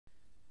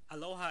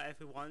Aloha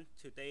everyone,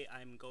 today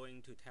I'm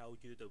going to tell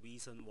you the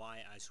reason why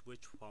I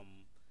switched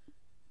from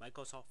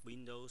Microsoft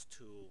Windows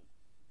to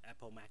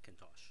Apple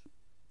Macintosh.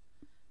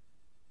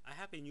 I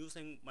have been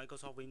using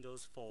Microsoft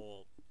Windows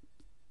for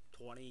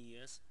 20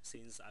 years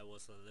since I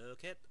was a little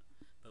kid,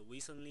 but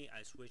recently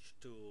I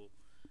switched to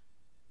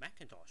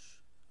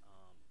Macintosh.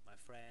 My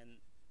friend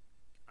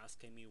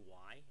asking me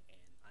why,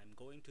 and I'm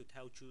going to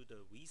tell you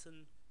the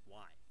reason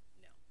why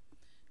now.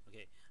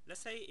 Okay,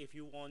 let's say if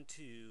you want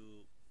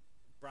to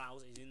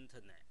browse the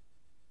internet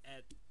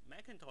at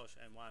Macintosh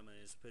environment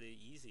is pretty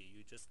easy.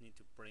 You just need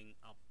to bring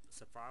up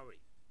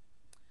Safari.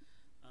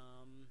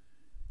 Um,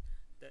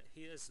 that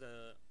here's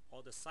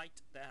all the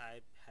site that I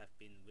have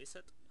been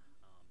visit.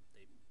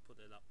 They put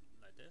it up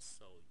like this,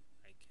 so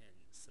I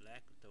can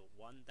select the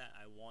one that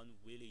I want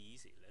really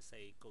easy. Let's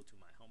say go to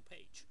my home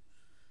page.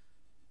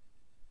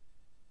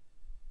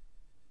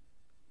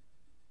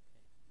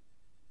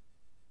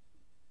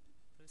 Okay,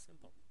 pretty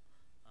simple.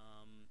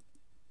 Um,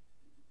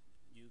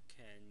 you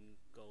can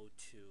go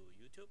to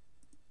YouTube.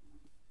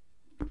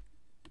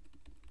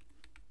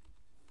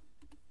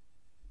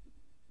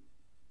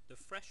 The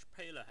fresh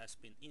player has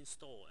been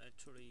installed.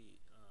 Actually,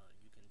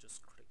 you can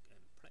just click and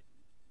play.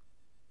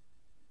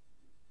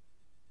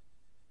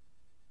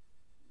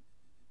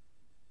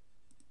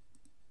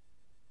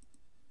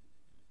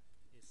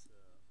 It's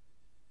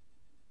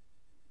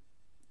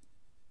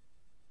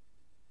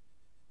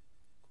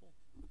cool.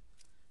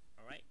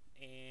 All right,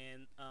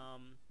 and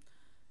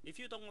if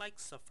you don't like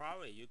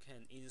Safari, you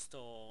can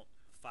install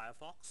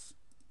Firefox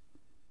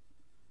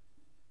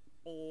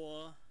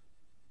or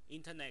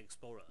Internet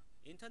Explorer.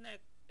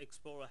 Internet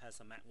Explorer has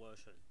a Mac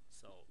version,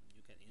 so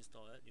you can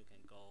install it. You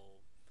can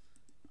go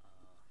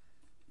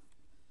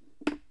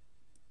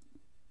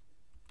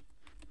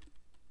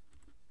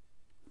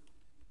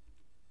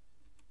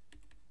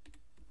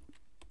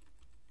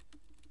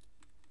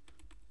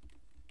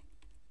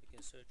you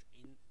can search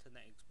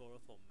Internet Explorer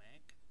for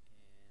Mac,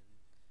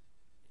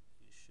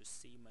 and you should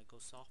see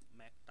Microsoft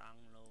Mac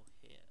download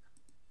here.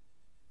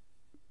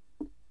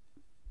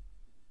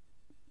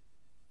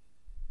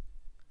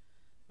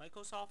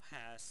 Microsoft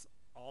has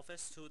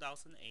Office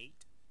 2008,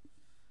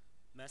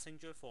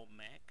 Messenger for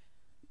Mac,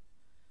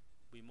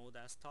 Remote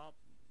Desktop,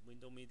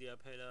 Windows Media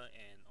Player,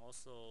 and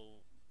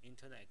also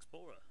Internet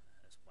Explorer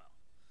as well.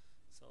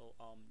 So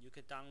you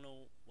can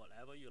download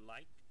whatever you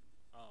like,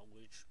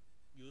 which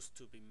used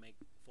to be made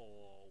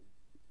for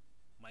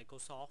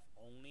Microsoft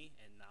only,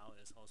 and now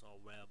is also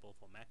available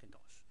for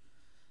Macintosh.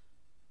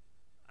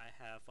 I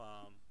have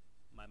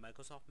my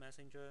Microsoft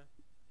Messenger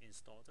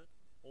installed,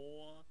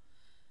 or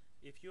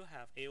if you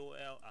have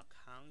AOL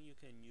account, you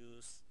can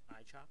use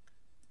iChat.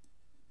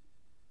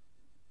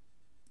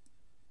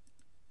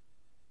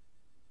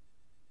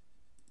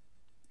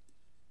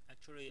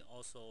 Actually,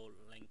 also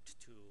linked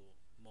to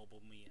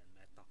MobileMe and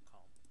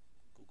Mac.com,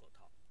 Google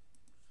Talk.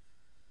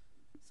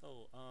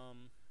 So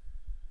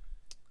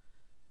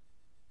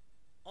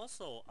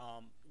also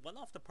one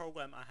of the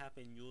program I have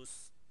been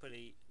used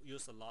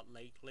a lot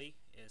lately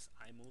is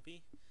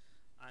iMovie.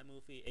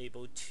 iMovie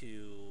able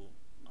to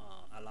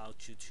allow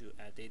you to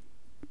edit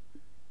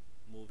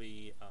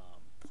movie,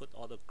 put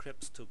all the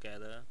clips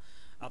together,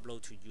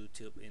 upload to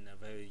YouTube in a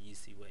very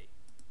easy way.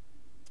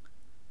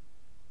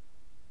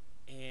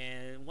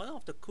 And one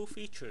of the cool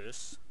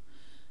features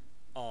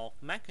of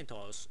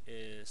Macintosh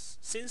is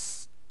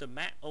since the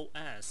Mac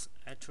OS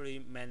actually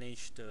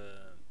managed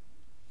the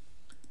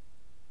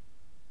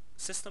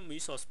system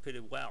resource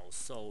pretty well,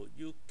 so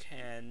you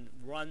can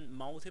run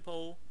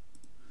multiple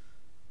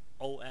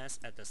OS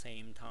at the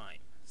same time.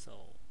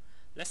 So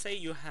let's say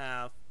you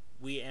have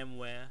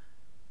VMware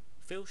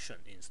Fusion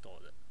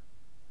installed,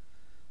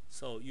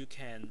 so you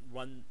can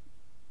run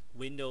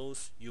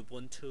Windows,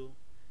 Ubuntu,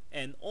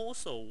 and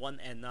also run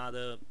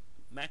another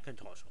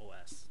Macintosh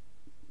OS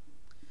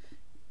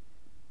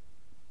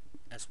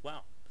as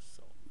well.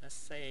 So let's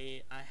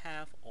say I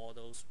have all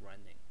those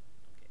running.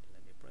 Okay,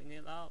 let me bring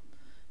it up.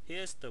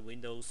 Here's the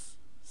Windows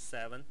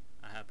 7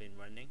 I have been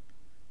running,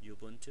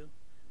 Ubuntu,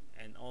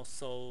 and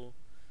also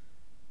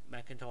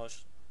Macintosh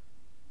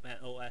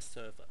Mac OS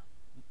server,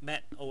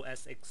 Mac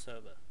OS X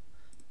server.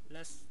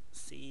 Let's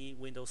see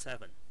Windows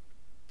 7,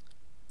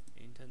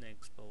 Internet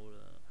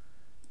Explorer,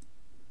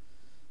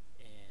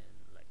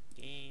 and like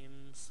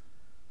games.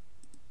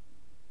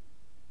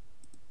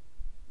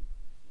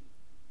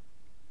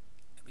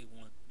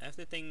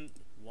 Everything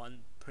run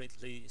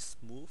pretty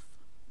smooth.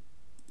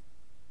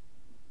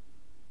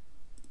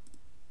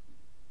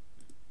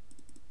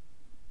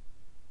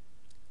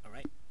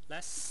 Alright,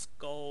 let's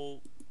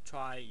go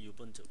try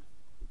Ubuntu.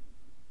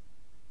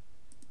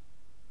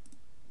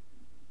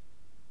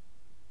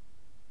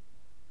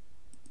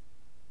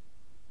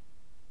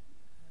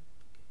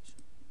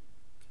 Application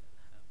can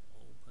have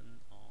open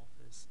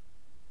office.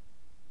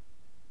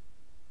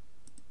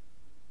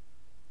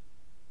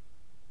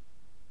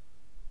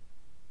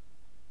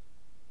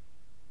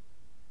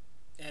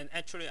 And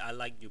actually I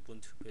like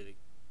Ubuntu pretty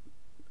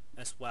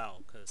as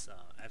well, because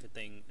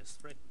everything is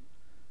free.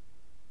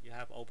 You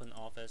have open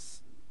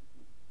office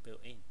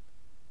built in.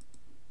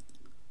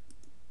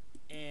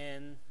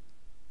 And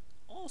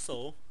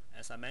also,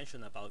 as I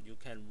mentioned about, you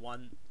can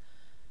run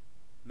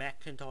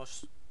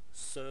Macintosh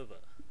server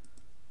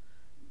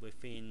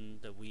within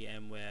the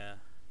VMware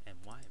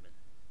environment.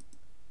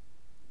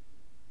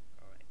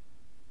 Alright.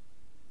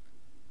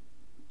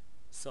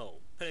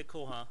 So, pretty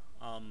cool, huh?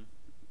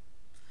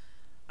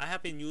 I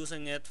have been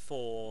using it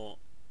for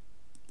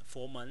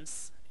 4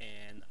 months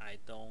and I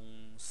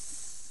don't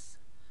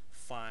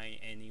find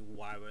any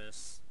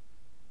virus.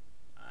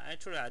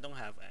 Actually, I don't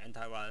have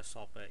antivirus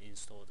software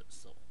installed,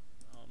 so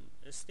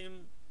it's still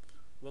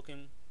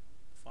working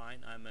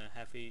fine. I'm a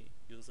heavy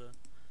user.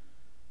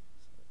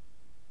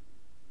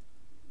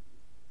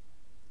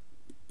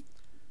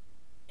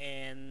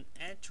 And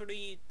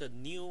actually, the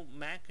new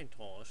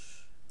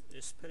Macintosh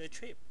is pretty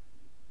cheap.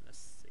 Let's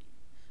see.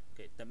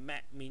 Okay, the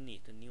Mac Mini,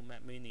 the new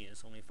Mac Mini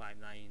is only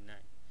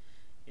 $5.99.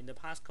 In the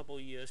past couple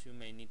of years, you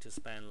may need to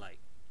spend like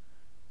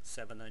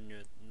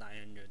 $700,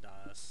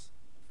 $900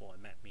 for a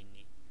Mac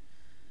Mini,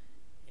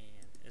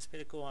 and it's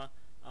pretty cool,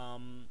 huh?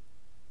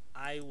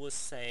 I would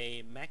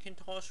say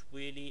Macintosh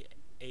really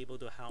able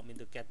to help me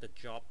to get the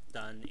job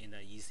done in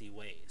an easy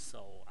way,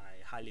 so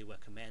I highly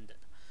recommend it.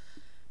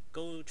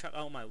 Go check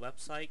out my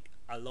website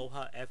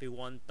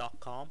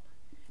alohaeveryone.com,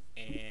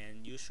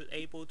 and you should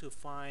able to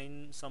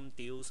find some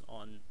deals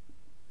on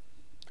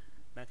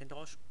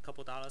Macintosh,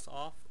 couple dollars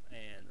off,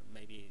 and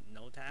maybe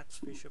no tax,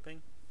 free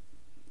shipping.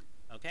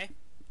 Okay,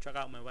 check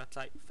out my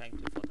website. Thank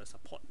you for the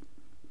support.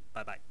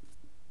 Bye bye.